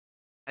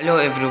Hello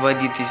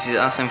everybody, this is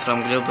Asim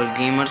from Global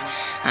Gamers,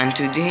 and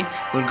today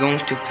we're going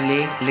to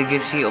play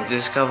Legacy of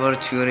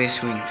Discovered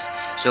Furious Wings.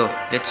 So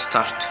let's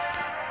start.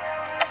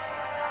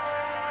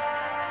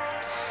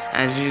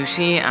 As you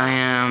see, I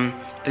am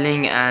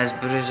playing as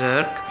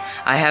Berserk.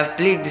 I have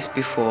played this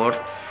before.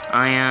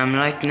 I am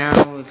right now,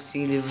 let's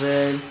see,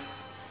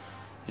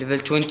 level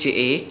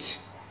 28,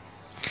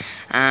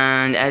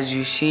 and as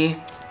you see,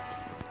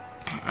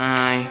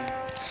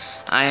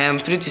 I am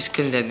pretty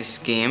skilled at this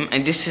game,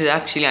 and this is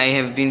actually, I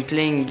have been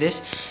playing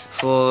this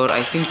for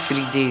I think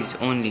 3 days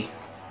only.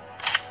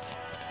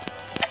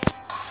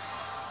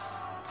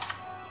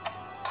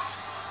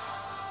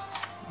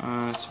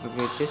 Let's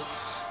upgrade this.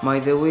 By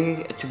the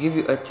way, to give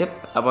you a tip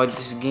about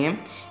this game,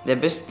 the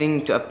best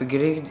thing to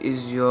upgrade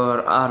is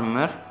your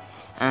armor,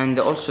 and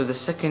also the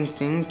second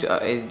thing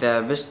is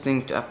the best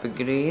thing to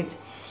upgrade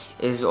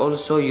is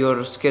also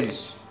your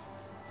skills.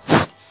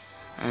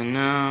 And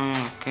now,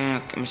 okay,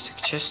 mystic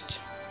chest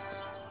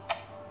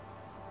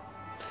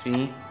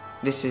 3.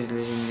 This is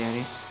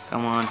legendary.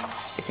 Come on,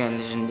 take a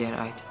legendary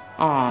item.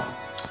 Oh,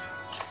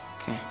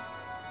 okay.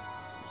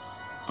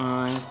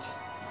 Alright.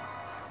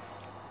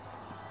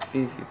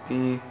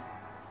 PvP.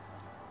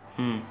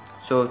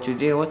 So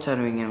today what are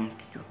we going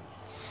to do?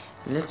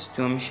 Let's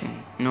do a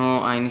mission.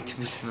 No, I need to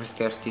be level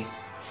 30.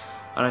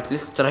 Alright,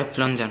 let's try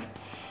plunder.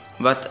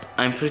 But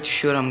I'm pretty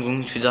sure I'm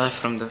going to die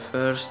from the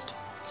first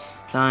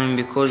time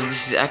because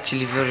this is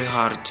actually very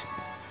hard.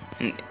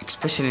 And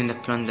especially in the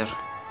plunder.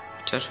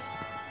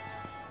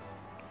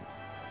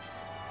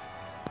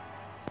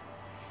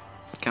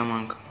 Come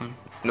on.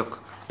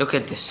 Look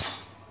at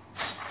this.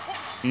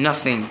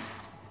 Nothing.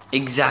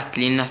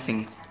 Exactly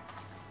nothing.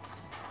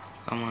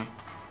 Come on.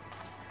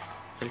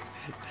 Help.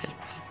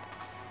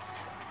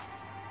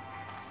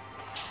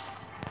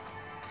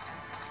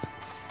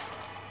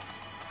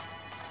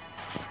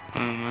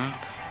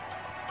 Map.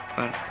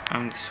 Well,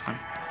 I'm this one.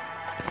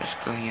 Let's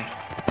go here.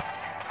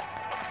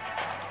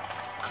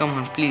 Come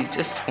on, please,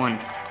 just one.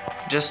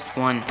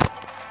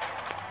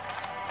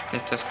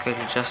 Let us kill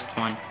just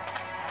one.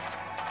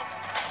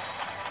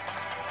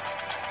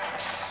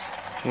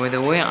 By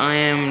the way,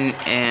 I'm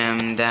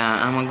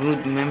a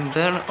good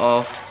member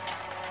of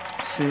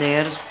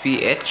Slayers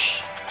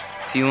PH.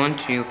 If you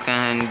want, you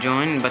can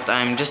join, but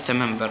I'm just a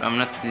member. I'm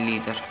not the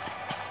leader.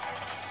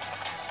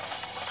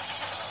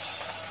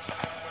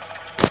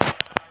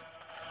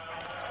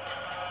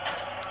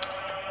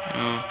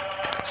 No,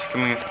 she's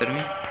coming after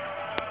me.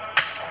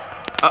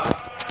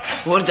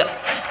 What the?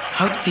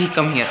 How did he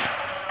come here?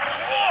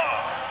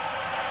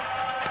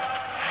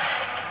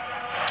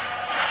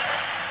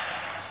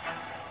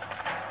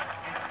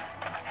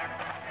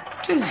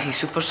 What is he?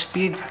 Super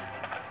speed?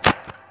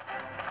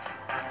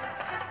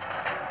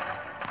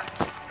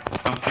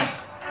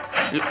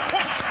 Look,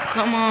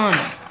 come on!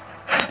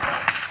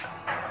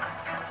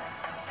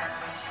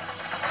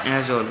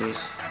 As always.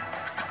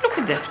 Look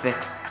at that bit.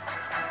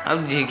 How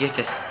did he get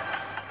it?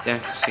 Down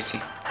to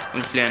city.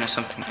 We'll play on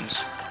something else.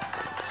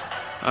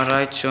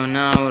 Alright, so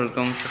now we're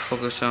going to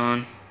focus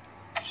on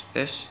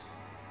this.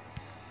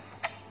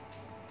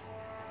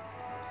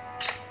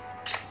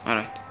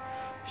 Alright,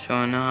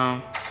 so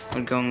now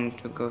we're going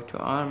to go to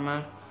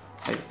armor.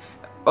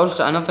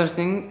 Also, another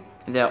thing,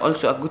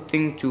 also a good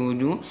thing to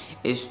do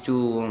is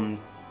to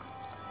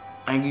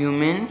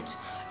augment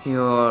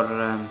your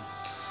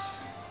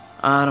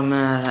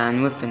armor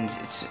and weapons.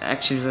 It's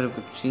actually very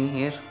good. See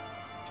here,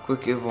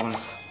 quick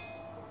evolve.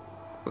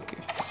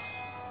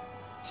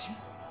 See,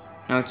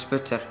 now it's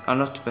better, a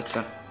lot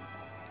better.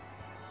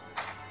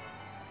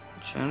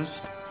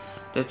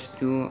 Let's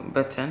do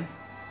button.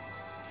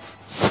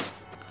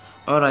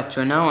 Alright,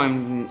 so now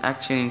I'm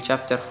actually in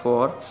chapter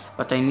 4,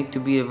 but I need to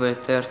be level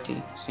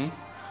 30. See,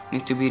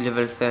 need to be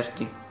level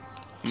 30.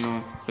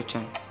 No,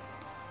 return.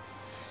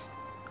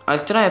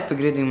 I'll try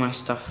upgrading my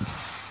stuff.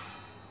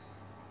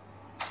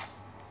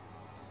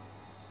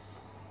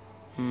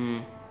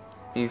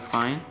 Be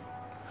fine.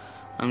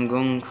 I'm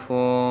going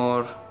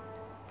for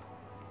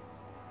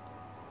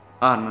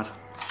armor.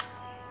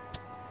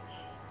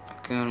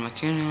 Okay, all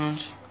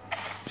materials.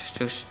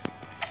 Just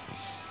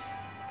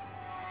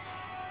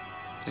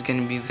it's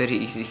gonna be very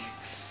easy.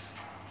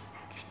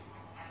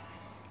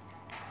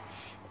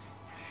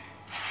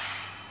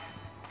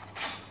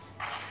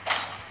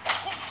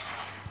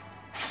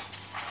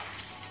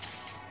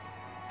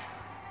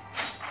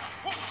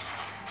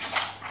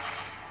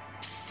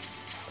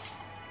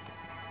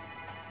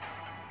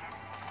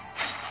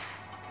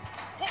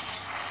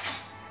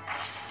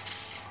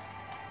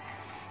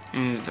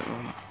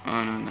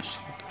 Oh no, that's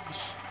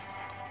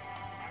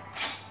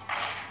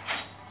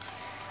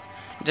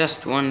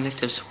just one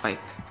little swipe.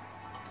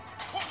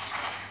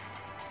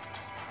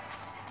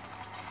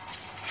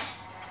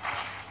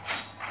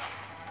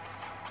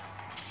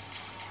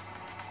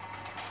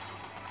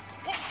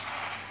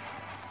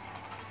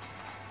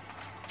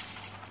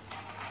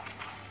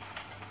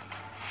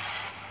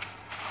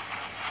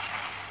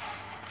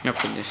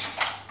 Look at this.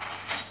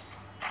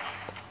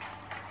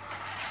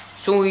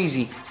 So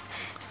easy.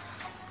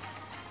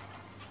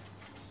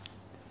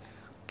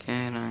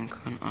 Okay,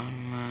 weapon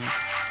armor.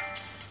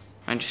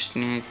 I just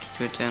need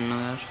to do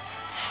another.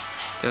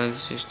 Build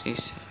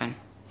 67.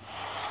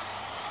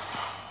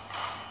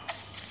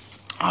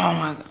 Oh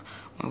my god.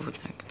 Why would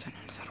I get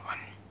another one?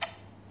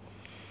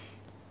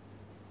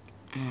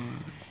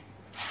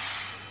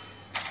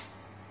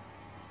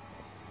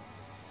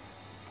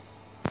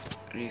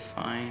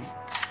 Refine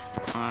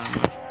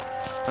armor.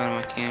 For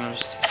materials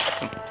stage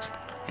 2.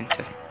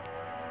 Enter.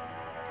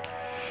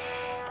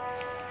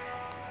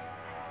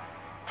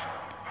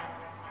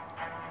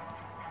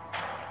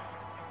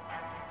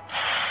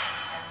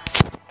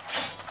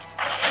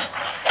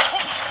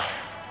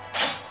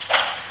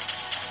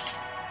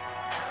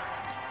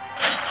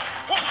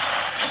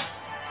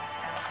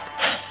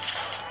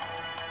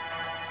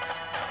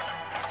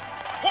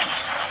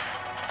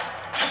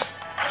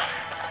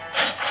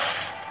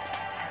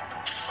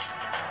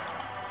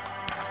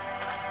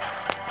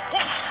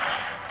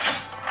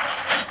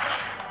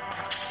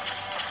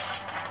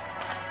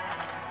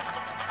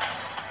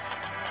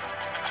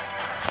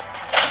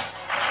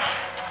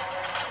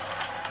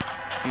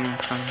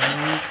 From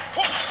here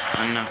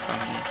and now from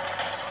here.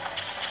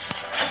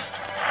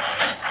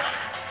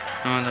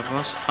 Now the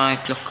boss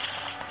fight, look.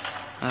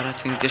 I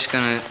think this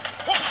gonna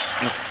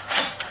look.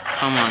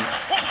 Come on.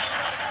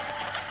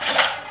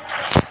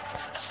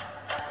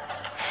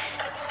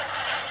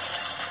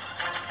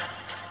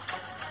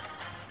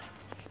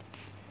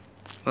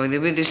 By the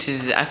way, this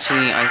is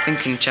actually I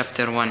think in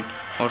chapter 1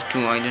 or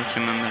 2, I don't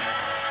remember.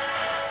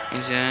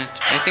 Is it?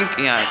 I think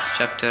yeah, it's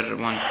chapter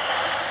 1.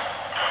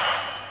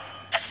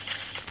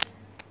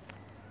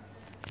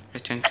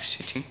 Return to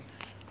city.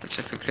 Let's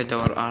upgrade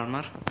our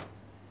armor.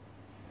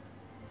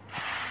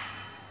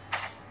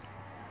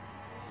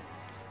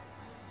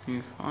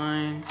 You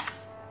fine.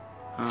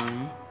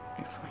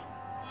 You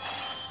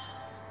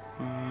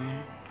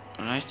fine.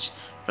 Right.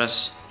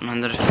 Press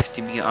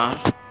 150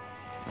 BR.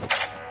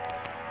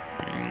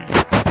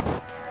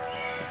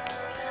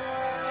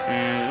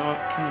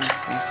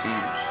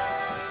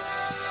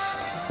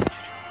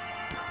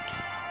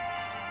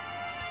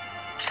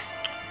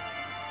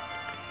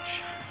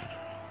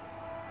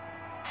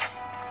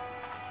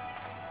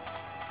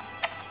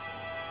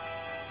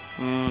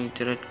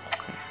 Direct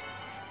okay.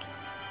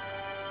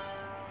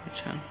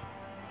 Which one?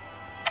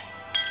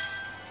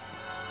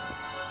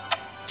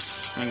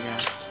 I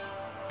got it.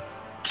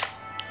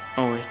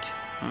 Oh wait.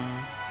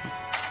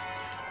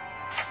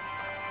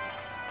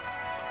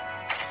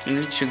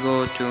 Let's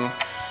go to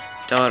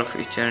Tower of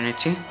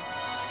Eternity.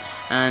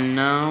 And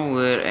now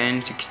we're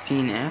in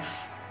 16F.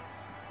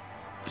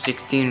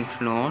 16th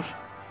floor.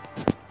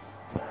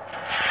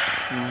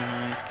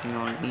 Killing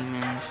all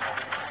demons.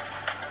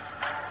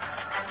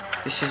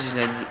 This is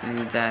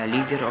the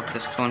leader of the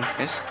Stone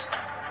Fist.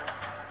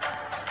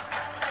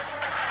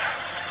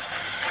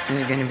 This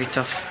is gonna be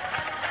tough.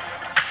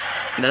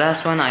 The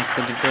last one I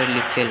could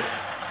barely kill.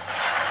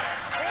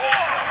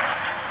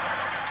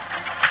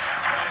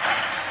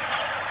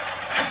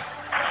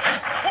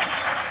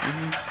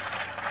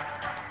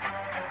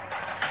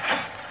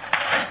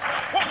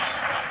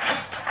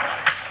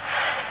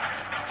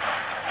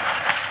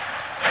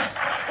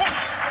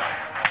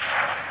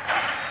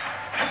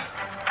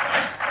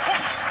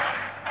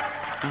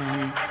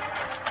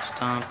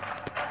 Stop.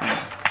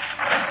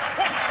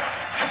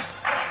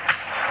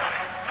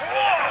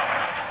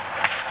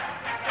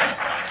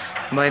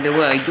 By the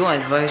way, I do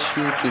advise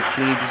you to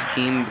play this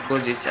game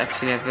because it's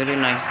actually a very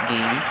nice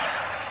game.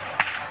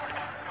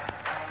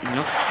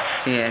 Look,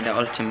 yeah, the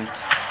ultimate.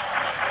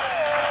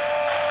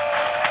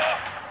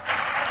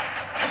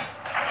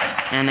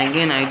 And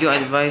again, I do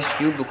advise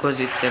you because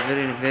it's a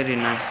very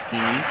nice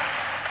game.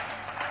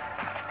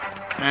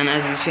 And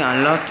as you see,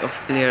 a lot of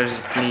players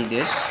play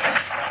this.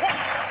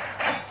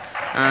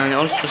 And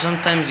also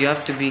sometimes you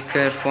have to be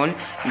careful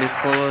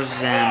because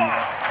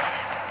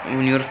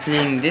when you're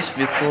playing this,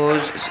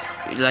 because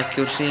like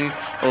you're saying,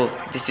 oh,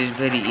 this is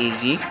very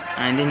easy,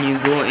 and then you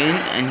go in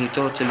and he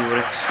totally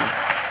wrecks you.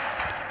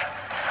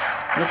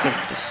 Look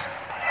at this.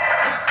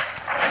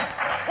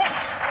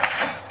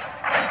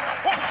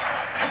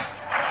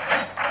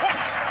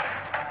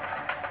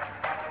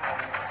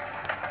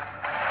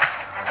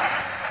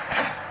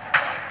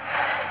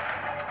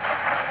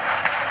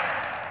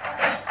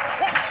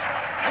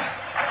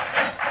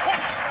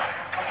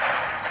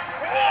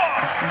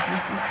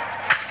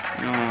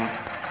 No.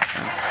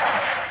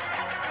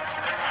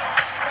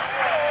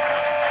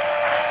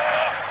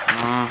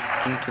 Ah,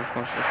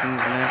 24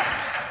 seconds left.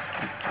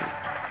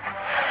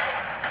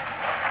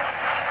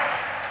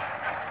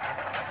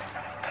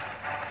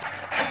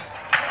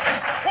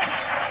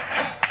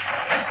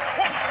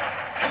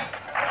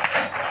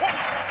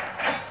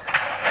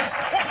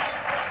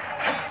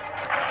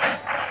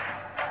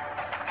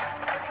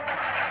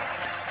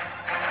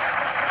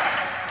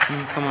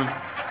 Come on.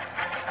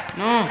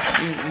 No.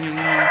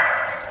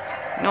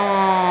 No.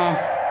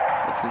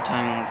 Little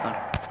time over.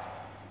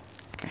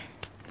 Okay,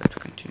 let's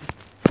continue.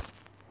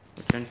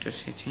 Return to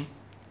city.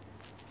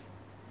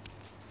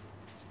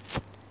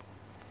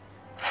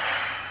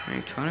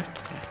 Wait for it.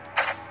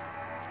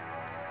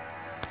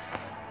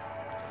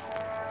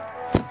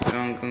 So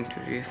I'm going to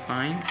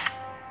refine.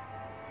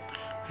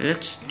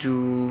 Let's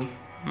do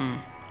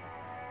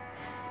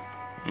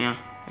yeah,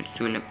 let's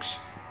do legs.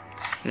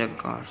 Leg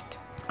guard.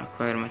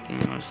 Acquire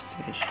material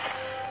stage.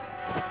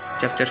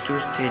 Chapter 2,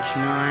 stage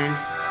 9.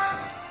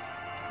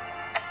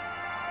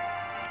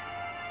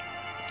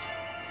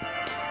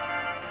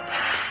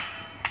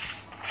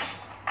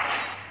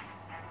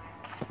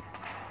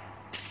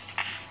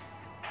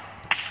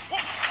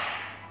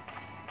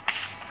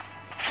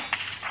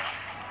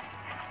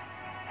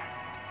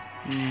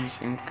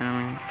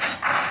 Incoming.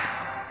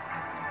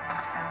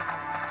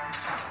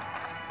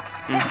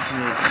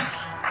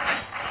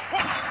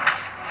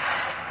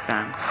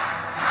 Bam.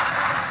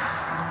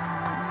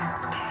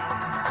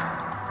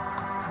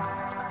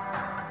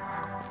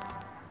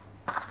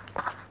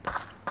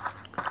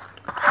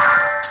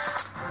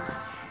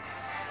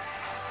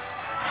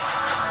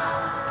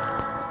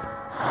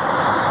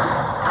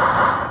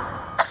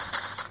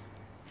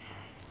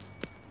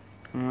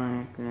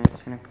 Right,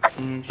 let's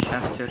change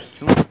chapter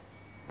 2.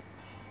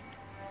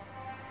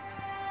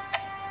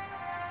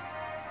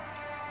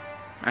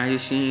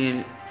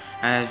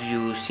 As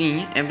you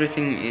see,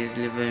 everything is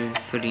level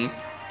 3.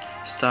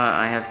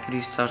 I have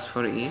 3 stars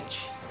for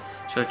each.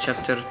 So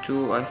chapter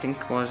 2, I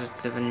think, was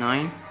at level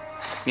 9.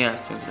 Yeah,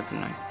 it was level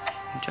 9.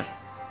 Enter.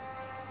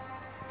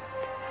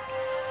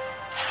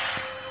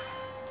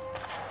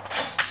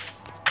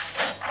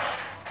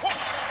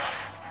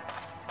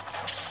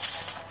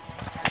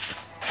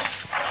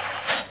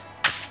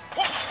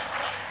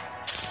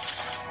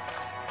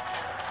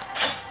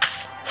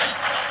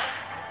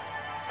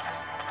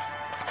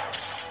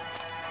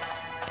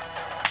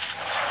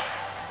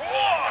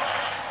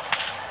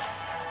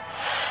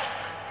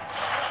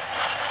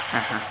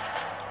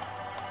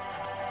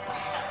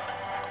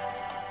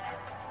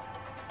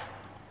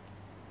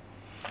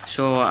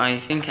 So I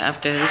think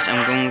after this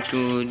I'm going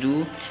to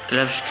do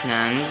Clash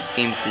Clans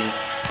gameplay.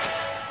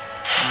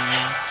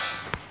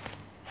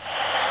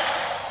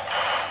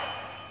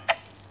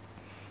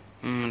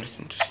 That's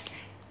interesting.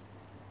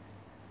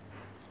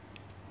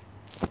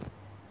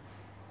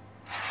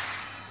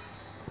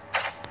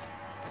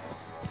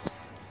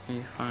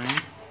 Okay, fine.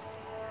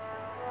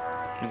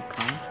 Look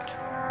out.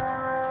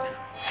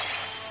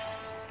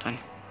 Done.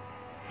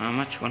 How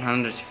much?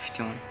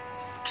 151.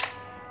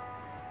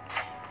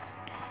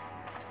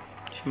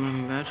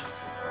 Remember?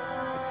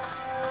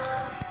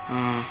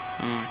 How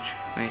much?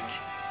 Wait.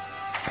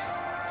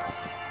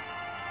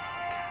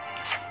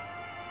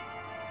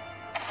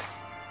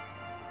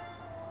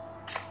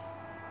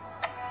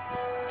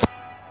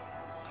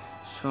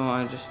 So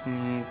I just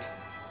need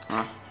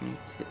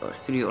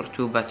 3 or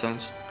 2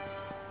 battles.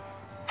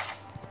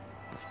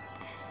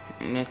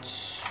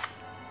 Let's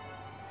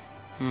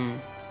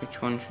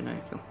which one should I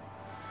do?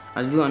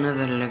 I'll do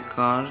another leg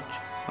guard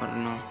or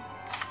no?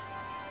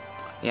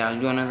 Yeah, I'll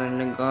do another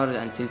leg guard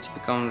until it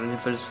becomes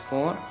level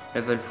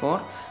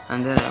 4,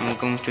 and then I'm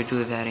going to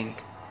do the ring.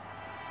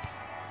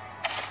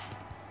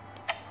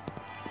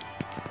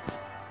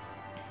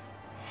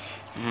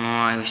 Oh,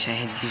 I wish I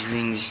had these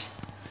wings.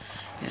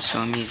 They're so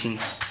amazing.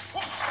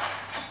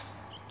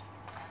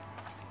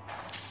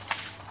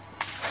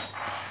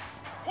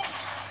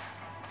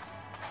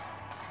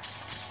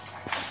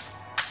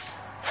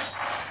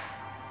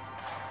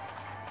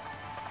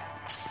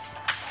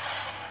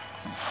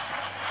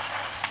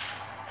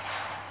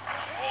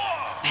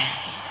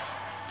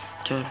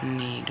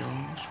 Tornado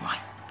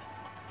swipe.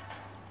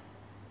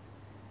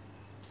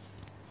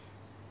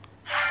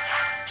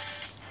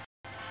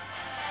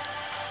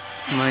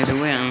 By the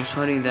way, I'm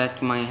sorry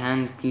that my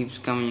hand keeps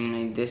coming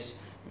like this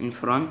in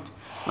front,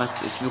 but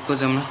it's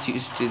because I'm not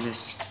used to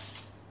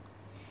this.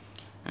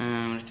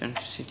 Return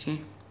to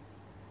city.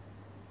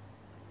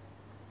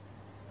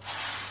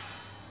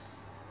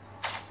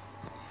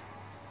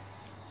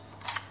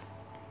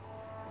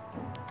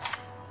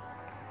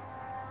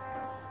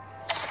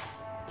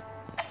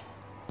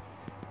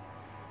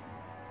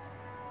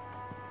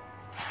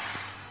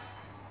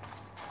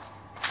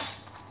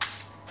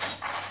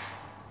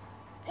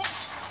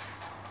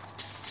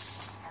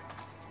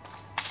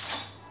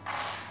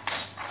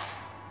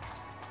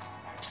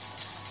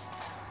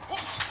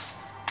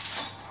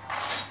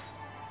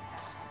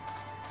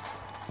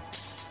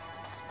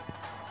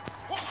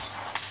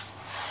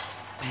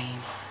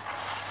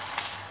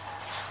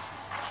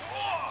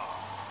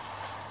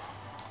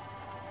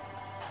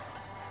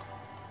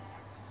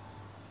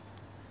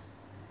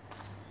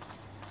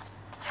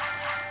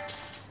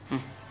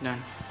 Done.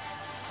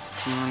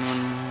 One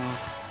more.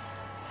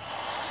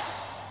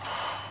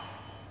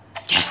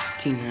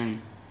 Yes,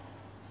 10.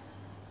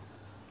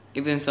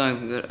 Even though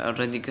I've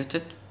already got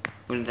it,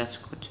 well, that's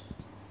good.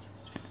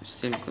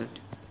 Still good.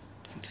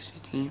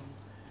 Intensity.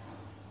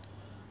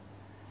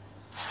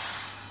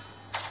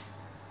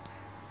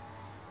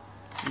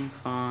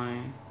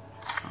 Fine.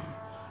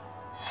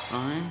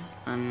 Fine.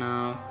 And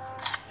now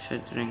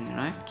should ring,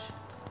 right?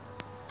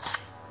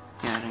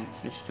 Yeah, ring.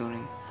 Let's do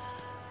ring.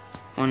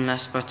 One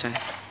last button.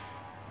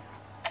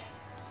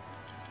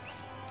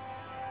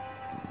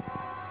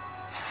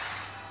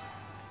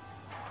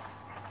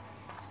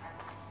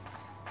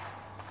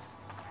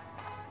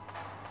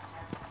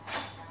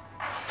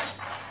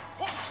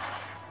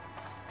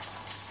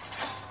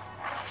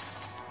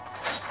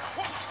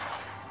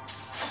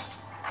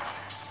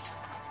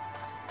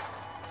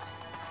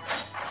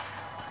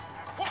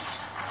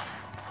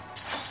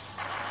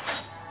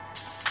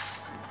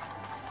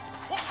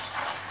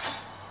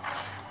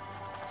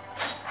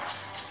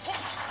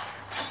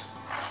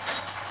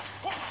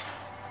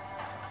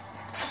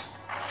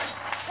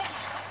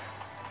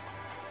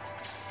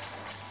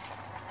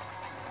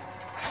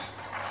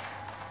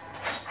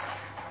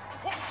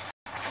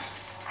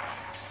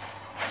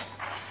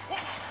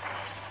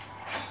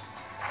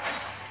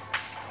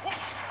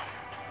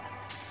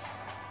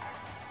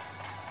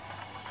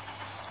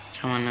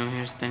 Come on, now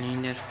here's the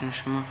leader.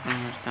 Finish him off and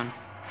we're done.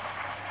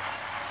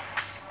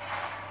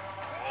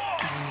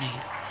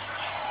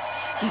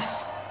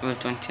 Yes,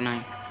 level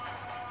 29.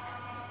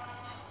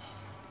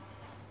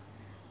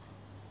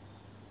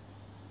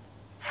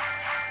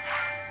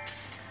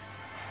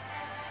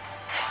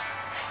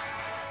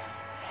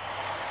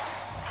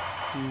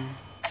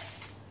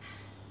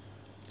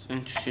 It's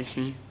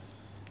interesting.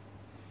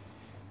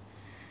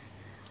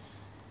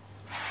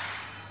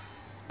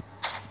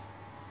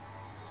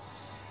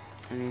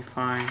 Let me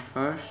find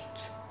first.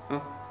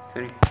 Oh,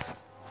 sorry.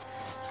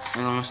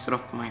 I almost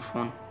dropped my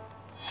phone.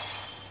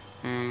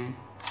 And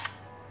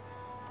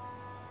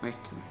wait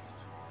a minute.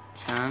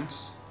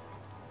 Chance.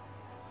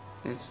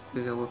 Let's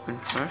do the weapon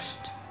first.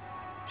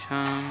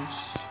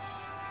 Chance.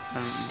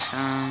 Chance.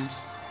 Chance.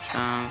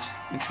 Chance.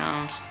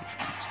 Chance.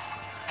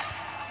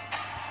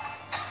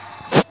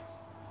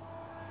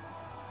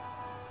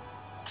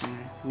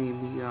 And 3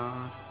 BR.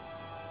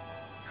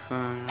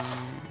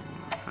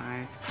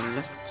 Right.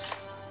 Collect.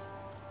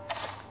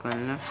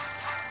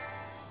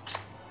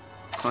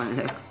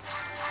 Collect.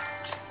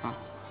 Oh.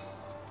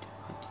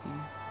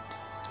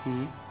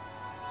 3.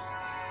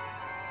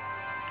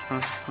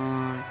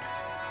 Crossword.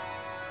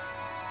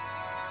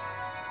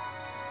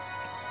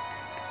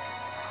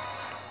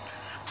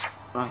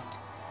 Right.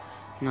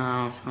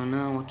 Now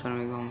what are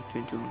we going to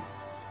do?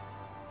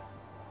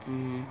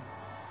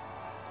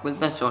 Well,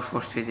 that's all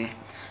for today.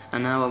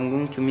 And now I'm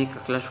going to make a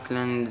Clash of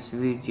Clans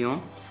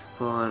video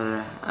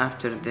for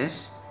after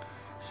this.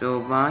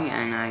 So bye,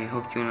 and I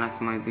hope you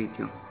like my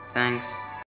video. Thanks.